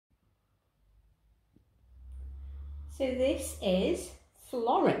So this is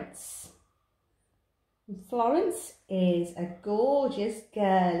Florence. And Florence is a gorgeous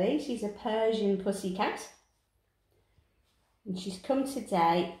girlie. She's a Persian pussycat. And she's come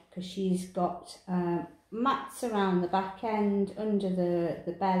today because she's got mats around the back end, under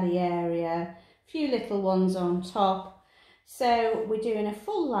the belly area, a few little ones on top. So we're doing a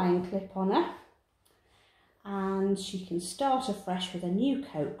full line clip on her. And she can start afresh with a new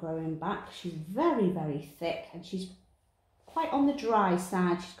coat growing back. She's very, very thick and she's quite on the dry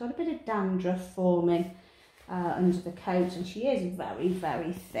side. She's got a bit of dandruff forming under the coat, and she is very,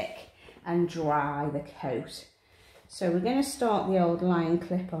 very thick and dry, the coat. So we're going to start the old line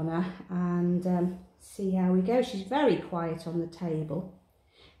clip on her and see how we go. She's very quiet on the table.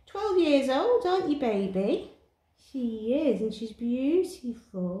 12 years old, aren't you, baby? She is, and she's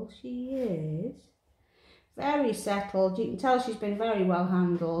beautiful. She is. Very settled. You can tell she's been very well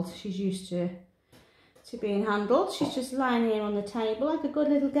handled. She's used to being handled. She's just lying here on the table like a good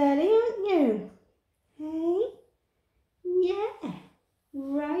little girlie, aren't you? Hey? Yeah.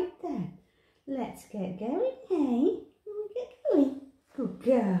 Right then. Let's get going, hey? Get going. Good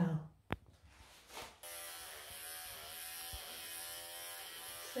girl.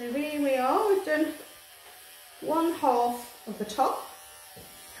 So here we are. We've done 1/2 of the top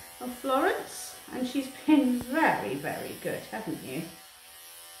of Florence, and she's been very, very good, haven't you?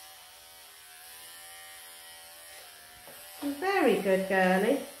 A very good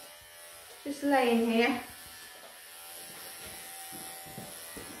girlie. Just laying here.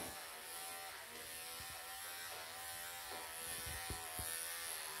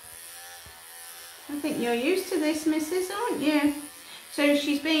 I think you're used to this, missus, aren't you? So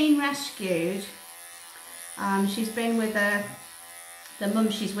she's been rescued. She's been with the mum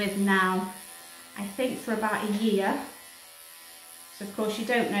she's with now, I think, for about a year. So of course you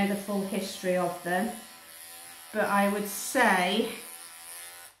don't know the full history of them, but I would say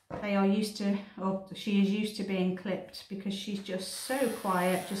they are used to, or she is used to being clipped, because she's just so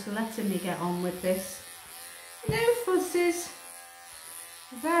quiet, just letting me get on with this. No fusses.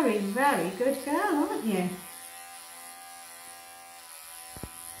 Very, very good girl, aren't you?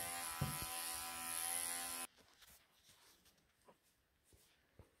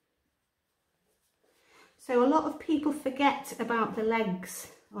 So a lot of people forget about the legs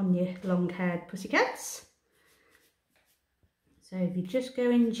on your long-haired pussycats. So if you just go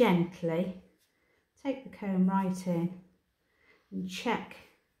in gently, take the comb right in and check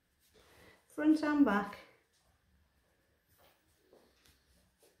front and back.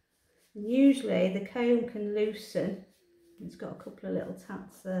 And usually the comb can loosen. It's got a couple of little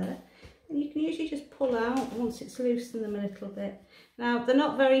tats there. And you can usually just pull out once it's loosened them a little bit. Now, they're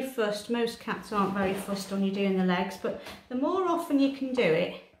not very fussed. Most cats aren't very fussed on you doing the legs, but the more often you can do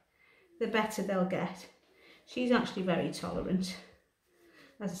it, the better they'll get. She's actually very tolerant.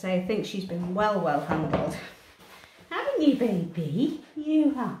 As I say, I think she's been well handled. Haven't you, baby?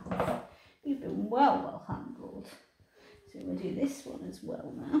 You have. You've been well handled. So we'll do this one as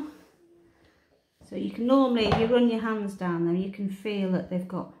well now. So you can normally, if you run your hands down them, you can feel that they've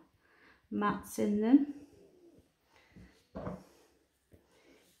got mats in them.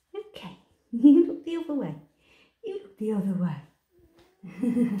 Okay, you look the other way. You look the other way.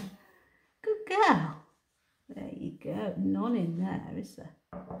 Good girl. There you go. None in there, is there?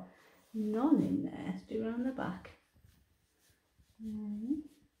 None in there. Let's do around the back.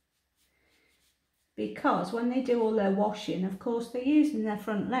 Because when they do all their washing, of course, they're using their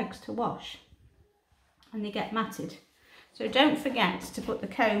front legs to wash, and they get matted. So don't forget to put the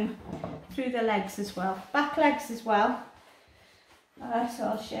comb through the legs as well, back legs as well. So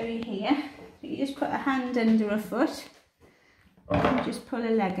I'll show you here. So you just put a hand under a foot and just pull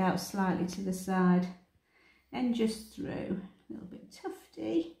a leg out slightly to the side and just through. A little bit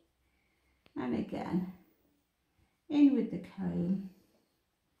tufty, and again in with the comb.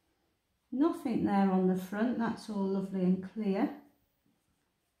 Nothing there on the front, that's all lovely and clear.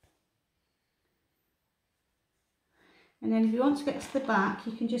 And then if you want to get to the back,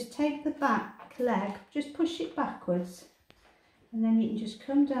 you can just take the back leg, just push it backwards, and then you can just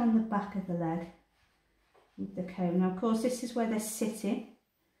come down the back of the leg with the comb. Now, of course, this is where they're sitting,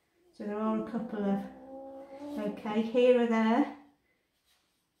 so there are a couple of, okay, here or there.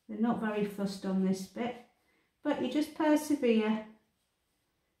 They're not very fussed on this bit, but you just persevere.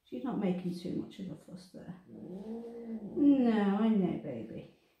 She's not making too much of a fuss there. No, I know,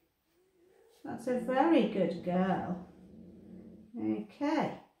 baby. That's a very good girl.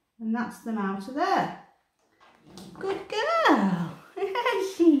 Okay, and that's them out of there. Good girl.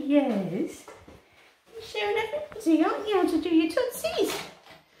 She is. You're showing everybody, aren't you, how to do your tootsies?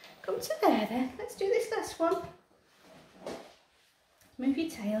 Come to there then. Let's do this last one. Move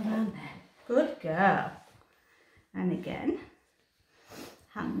your tail down there. Good girl. And again,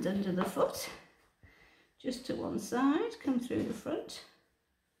 hand under the foot. Just to one side, come through the front.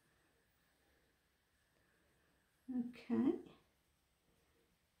 Okay.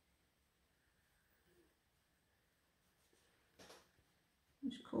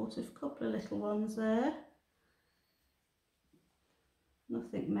 Just caught a couple of little ones there.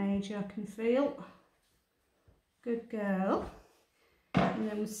 Nothing major I can feel. Good girl. And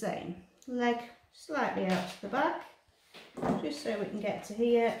then the same. Leg slightly out to the back, just so we can get to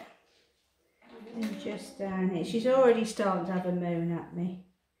here. And just down here. She's already starting to have a moan at me.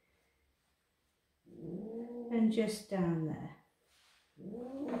 And just down there.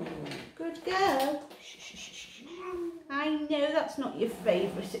 Good girl. I know that's not your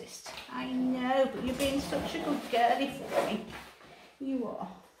favouriteest. I know, but you're being such a good girlie for me. You are.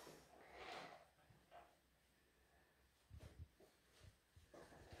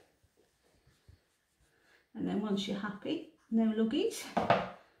 And then once you're happy, no luggies,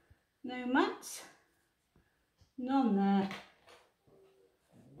 no mats, none there.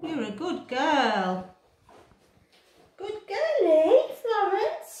 You're a good girl. Good girlie,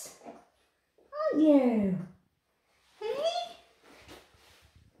 Florence, aren't you? Hey?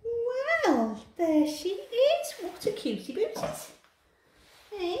 Well, there she is. What a cutie booties.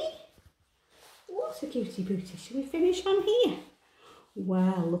 Hey? What a cutie booty. Shall we finish on here?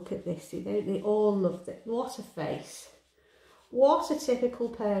 Wow, look at this. They all loved it. What a face. What a typical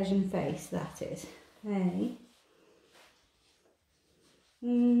Persian face that is. Hey?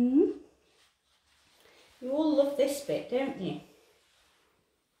 You all love this bit, don't you?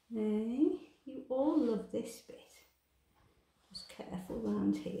 Hey? You all love this bit. Just careful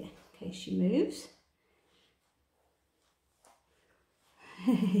round here in case she moves.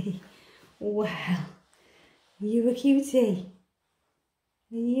 Hey, wow, you a cutie.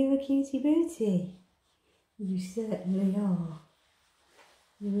 Are you a cutie booty? You certainly are.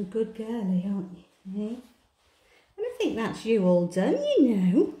 You're a good girlie, aren't you? Eh? And I think that's you all done, you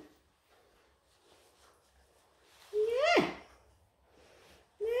know. Yeah.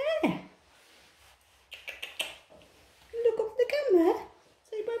 Yeah. Look up at the camera.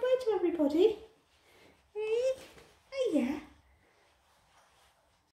 Say bye-bye to everybody.